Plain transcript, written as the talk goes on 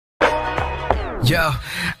Yo,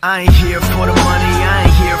 I ain't here for the money, I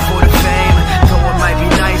ain't here for the fame. Though it might be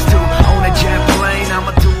nice to own a jet plane,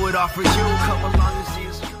 I'ma do it all for you. Come along and see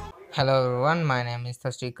it's true. Hello everyone, my name is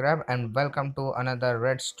Thirsty Crab and welcome to another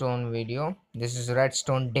Redstone video. This is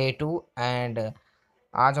Redstone Day 2 and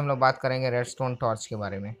आज हम लोग बात करेंगे redstone torch के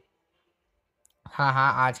बारे में।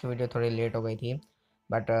 हाँ, आज की वीडियो थोड़ी लेट हो गई थी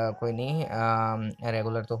बट कोई नहीं,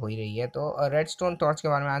 रेगुलर तो हो ही रही है। तो रेडस्टोन टॉर्च के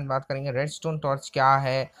बारे में आज बात करेंगे। रेडस्टोन टॉर्च क्या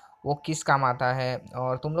है, वो किस काम आता है,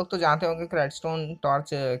 और तुम लोग तो जानते होंगे कि रेडस्टोन टॉर्च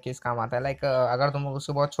किस काम आता है। लाइक अगर तुम लोग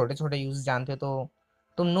उसके बहुत छोटे छोटे यूज जानते हो तो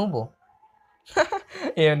तुम नूब हो।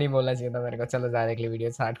 ये नहीं बोलना चाहिए था मेरे को। चलो डायरेक्टली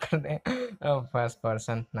वीडियो स्टार्ट कर दें। First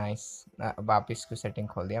person nice. वापिस की सेटिंग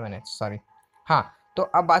खोल दिया मैंने, सॉरी। हाँ, तो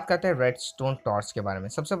अब बात करते हैं रेडस्टोन टॉर्च के बारे में।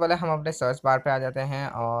 सबसे पहले हम अपने सर्च बार पे आ जाते हैं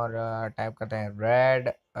और टाइप करते हैं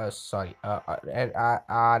red, sorry,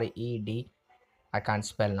 RED, I can't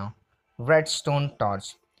spell now, redstone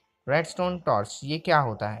torch. Redstone torch ये क्या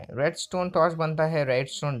होता है? रेडस्टोन टॉर्च बनता है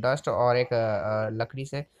रेडस्टोन डस्ट और एक लकड़ी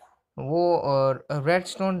से। वो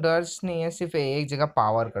रेडस्टोन डस्ट नहीं है, सिर्फ एक जगह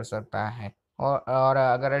पावर कर सकता है। और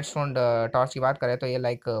अगर रेडस्टोन टॉर्च की बात करें तो ये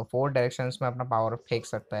लाइक 4 डायरेक्शंस में अपना पावर फेंक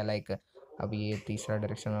सकता है। लाइक अभी ये तीसरा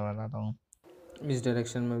डायरेक्शन में बताता हूँ, इस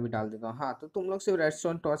डायरेक्शन में भी डाल देता हूँ। हाँ, तो तुम लोग सिर्फ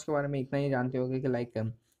रेडस्टोन टॉर्च के बारे में इतना ही जानते होंगे कि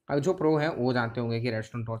लाइक जो प्रो है वो जानते होंगे कि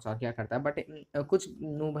रेडस्टोन टॉर्च और क्या करता है। बट कुछ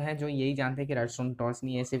नूब हैं जो यही जानते हैं कि रेडस्टोन टॉर्च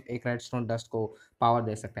नहीं है, सिर्फ एक रेडस्टोन डस्ट को पावर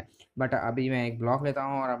दे सकता है। बट अभी मैं एक ब्लॉक लेता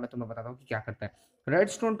हूँ और अब मैं तुम्हें बताता हूँ कि क्या करता है।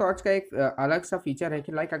 रेडस्टोन टॉर्च का एक अलग सा फीचर है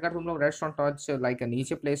कि लाइक अगर तुम लोग रेडस्टोन टॉर्च लाइक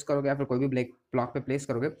नीचे प्लेस करोगे या फिर कोई भी ब्लॉक पे प्लेस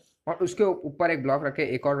करोगे और उसके ऊपर एक ब्लॉक रखे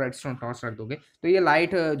एक और रेडस्टोन टॉर्च रख दोगे तो ये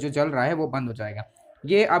लाइट जो जल रहा है वो बंद हो जाएगा।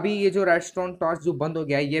 ये अभी ये जो रेडस्टोन टॉर्च जो बंद हो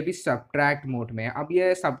गया है ये भी सब्ट्रैक्ट मोड में है। अब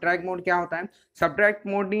ये सब्ट्रैक्ट मोड क्या होता है? सब्ट्रैक्ट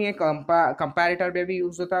मोड नहीं है, कंपैरेटर में भी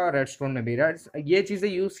यूज होता है और रेडस्टोन में भी। ये चीज़ें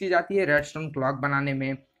यूज की जाती है रेडस्टोन क्लॉक बनाने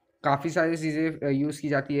में। काफ़ी सारी चीज़ें यूज़ की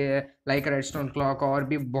जाती है लाइक रेडस्टोन क्लॉक, और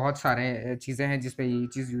भी बहुत सारे चीज़ें हैं जिस पे ये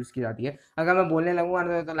चीज़ यूज़ की जाती है। अगर मैं बोलने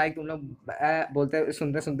लगूंगा तो लाइक तुम लोग बोलते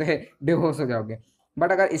सुनते सुनते बेहोश हो जाओगे।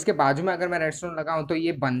 बट अगर इसके बाजू में अगर मैं रेडस्टोन लगाऊं तो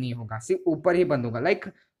ये बंद नहीं होगा, सिर्फ ऊपर ही बंद होगा। लाइक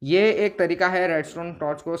ये एक तरीका है रेडस्टोन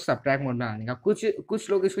टॉर्च को सब्ट्रैक्ट मोड में लाने का। कुछ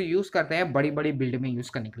लोग इसको यूज़ करते हैं बड़ी बड़ी बिल्ड में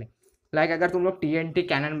यूज़ करने के लिए। लाइक अगर तुम लोग TNT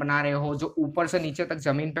कैनन बना रहे हो जो ऊपर से नीचे तक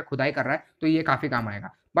जमीन पे खुदाई कर रहा है तो ये काफ़ी काम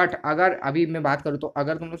आएगा। बट अगर अभी मैं बात करूँ तो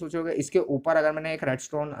अगर तुम लोग सोचोगे इसके ऊपर अगर मैंने एक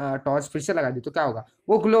रेडस्टोन टॉर्च फिर से लगा दी तो क्या होगा?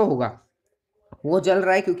 वो ग्लो होगा, वो जल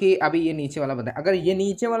रहा है क्योंकि अभी ये नीचे वाला बंद है। अगर ये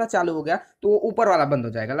नीचे वाला चालू हो गया तो वो ऊपर वाला बंद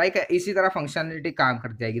हो जाएगा। लाइक इसी तरह फंक्शनलिटी काम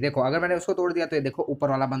कर जाएगी। देखो अगर मैंने उसको तोड़ दिया तो ये देखो ऊपर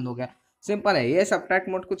वाला बंद हो गया। सिंपल है, ये सब्ट्रैक्ट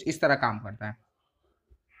मोड कुछ इस तरह काम करता है।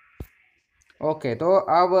 ओके, तो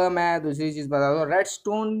अब मैं दूसरी चीज़ बता दूँ।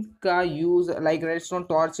 रेडस्टोन का use like redstone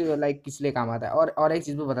torch like किस लिए काम आता है, और एक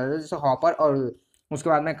चीज़ भी बता दूँ जैसे हॉपर, और उसके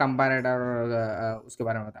बाद में कंपैरेटर और उसके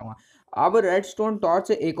बारे में बताऊँगा। अब रेडस्टोन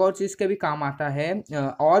टॉर्च एक और चीज़ के भी काम आता है,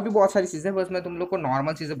 और भी बहुत सारी चीज़ें, बस मैं तुम लोग को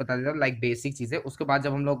नॉर्मल चीज़ें बता देता हूँ लाइक बेसिक चीज़ें। उसके बाद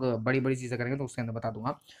जब हम लोग बड़ी बड़ी चीज़ें करेंगे तो उसके अंदर बता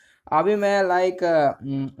दूंगा। अभी मैं लाइक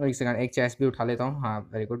एक सेकंड, एक चेस्ट भी उठा लेता हूँ। हाँ,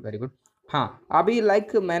 वेरी गुड वेरी गुड। हाँ, अभी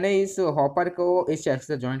लाइक मैंने इस हॉपर को इस चेस्ट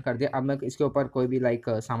से जॉइन कर दिया। अब मैं इसके ऊपर कोई भी लाइक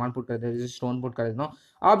सामान पुट कर देता हूँ, जैसे स्टोन पुट कर देता हूँ।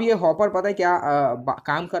 अब ये हॉपर पता है क्या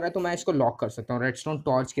काम कर रहा है, तो मैं इसको लॉक कर सकता हूँ रेडस्टोन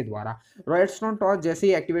टॉर्च के द्वारा। रेडस्टोन टॉर्च जैसे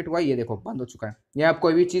ही एक्टिवेट हुआ ये देखो बंद हो चुका है। ये अब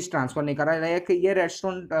कोई भी चीज़ ट्रांसफर नहीं कर रहा है। लाइक ये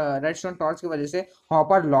रेडस्टोन टॉर्च की वजह से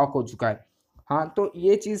हॉपर लॉक हो चुका है। हाँ, तो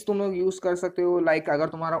ये चीज़ तुम लोग यूज़ कर सकते हो। लाइक अगर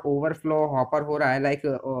तुम्हारा ओवरफ्लो हॉपर हो रहा है, लाइक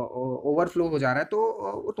ओवरफ्लो हो जा रहा है,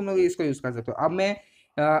 तो तुम लोग इसको यूज़ कर सकते हो। अब मैं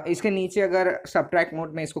इसके नीचे अगर सब्ट्रैक्ट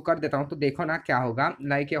मोड में इसको कर देता हूँ तो देखो ना क्या होगा।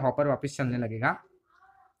 लाइक ये हॉपर वापस चलने लगेगा।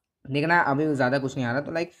 देखना अभी ज़्यादा कुछ नहीं आ रहा।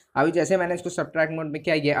 तो लाइक अभी जैसे मैंने इसको सब्ट्रैक्ट मोड में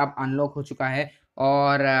किया ये अब अनलॉक हो चुका है,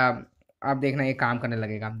 और अब देखना ये काम करने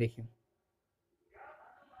लगेगा। अब देखिए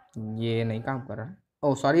ये नहीं काम कर रहा है।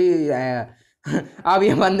 ओह सॉरी, अब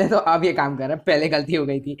ये बंद है तो अब ये काम कर रहा है, पहले गलती हो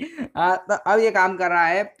गई थी। तो अब ये काम कर रहा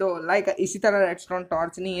है। तो लाइक इसी तरह रेडस्टोन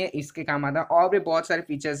टॉर्च नहीं है, इसके काम आता है। और भी बहुत सारे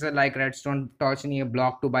फीचर्स है लाइक रेडस्टोन टॉर्च नहीं है,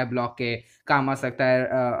 ब्लॉक 2 बाय ब्लॉक के काम आ सकता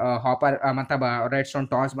है। हॉपर मतलब रेडस्टोन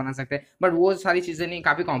टॉर्च बना सकते हैं। बट वो सारी चीज़ें नहीं,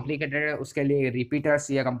 काफ़ी कॉम्प्लिकेटेड है। उसके लिए रिपीटर्स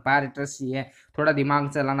चाहिए, कंपैरेटर्स चाहिए, थोड़ा दिमाग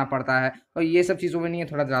चलाना पड़ता है। और ये सब चीज़ों में नहीं है,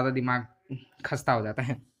 थोड़ा ज़्यादा दिमाग खस्ता हो जाता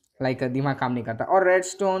है। लाइक दिमाग काम नहीं करता। और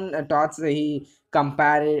रेडस्टोन टॉर्च से ही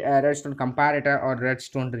रेडस्टोन कंपैरेटर और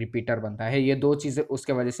रेडस्टोन रिपीटर बनता है। ये दो चीज़ें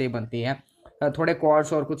उसके वजह से ही बनती है। थोड़े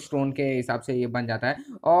क्वार्ट्स और कुछ स्टोन के हिसाब से ये बन जाता है।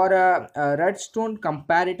 और रेडस्टोन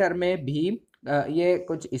कंपैरेटर में भी ये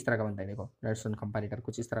कुछ इस तरह का बनता है। देखो रेडस्टोन कंपैरेटर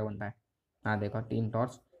कुछ इस तरह बनता है। हाँ देखो 3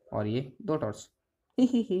 टॉर्च और ये 2 टॉर्च।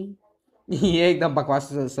 ये एकदम बकवास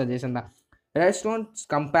सजेशन था। रेडस्टोन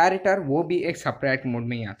कंपैरेटर वो भी एक सेपरेट मोड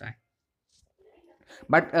में ही आता है।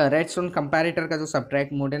 बट रेडस्टोन कंपैरेटर का जो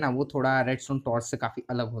सब्ट्रैक्ट मोड है ना, वो थोड़ा रेडस्टोन टॉर्च से काफ़ी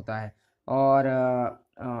अलग होता है। और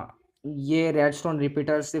ये रेडस्टोन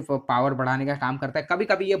रिपीटर सिर्फ पावर बढ़ाने का काम करता है। कभी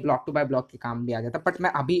कभी ये ब्लॉक टू बाय ब्लॉक के काम भी आ जाता है, बट मैं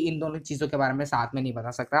अभी इन दोनों चीज़ों के बारे में साथ में नहीं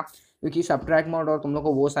बता सकता, क्योंकि सब्ट्रैक्ट मोड और तुम लोग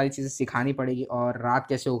को वो सारी चीज़ें सिखानी पड़ेगी। और रात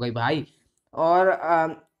कैसे हो गई भाई। और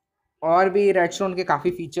और भी रेडस्टोन के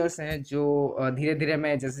काफ़ी फीचर्स हैं जो धीरे धीरे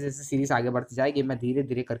मैं जैसे जैसे सीरीज आगे बढ़ती जाएगी मैं धीरे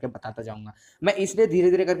धीरे करके बताता जाऊंगा। मैं इसलिए धीरे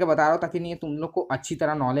धीरे करके बता रहा हूँ ताकि नहीं तुम लोग को अच्छी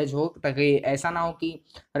तरह नॉलेज हो, ताकि ऐसा ना हो कि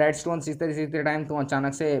रेडस्टोन सीखते टाइम तुम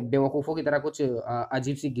अचानक से बेवकूफ़ों की तरह कुछ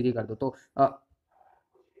अजीब सी गिरी कर दो। तो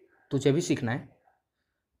तुझे भी सीखना है।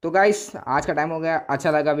 तो गाइस आज का टाइम हो गया।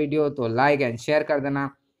 अच्छा लगा वीडियो तो लाइक एंड शेयर कर देना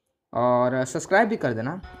और सब्सक्राइब भी कर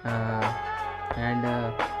देना। And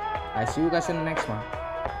I C you guys in next one.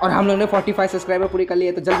 और हम लोग ने 45 सब्सक्राइबर पूरी कर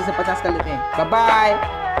लिए, तो जल्दी से 50 कर लेते हैं। Bye bye.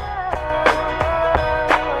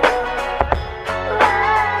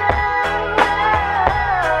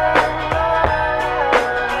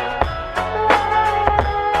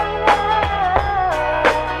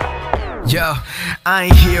 Yo, I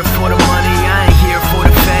ain't here for the money, I ain't here for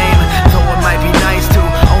the fame. Though it might be nice to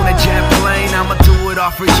own a jet plane, I'ma do it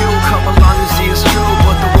all for you. Come along and see it's true,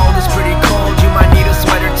 but the road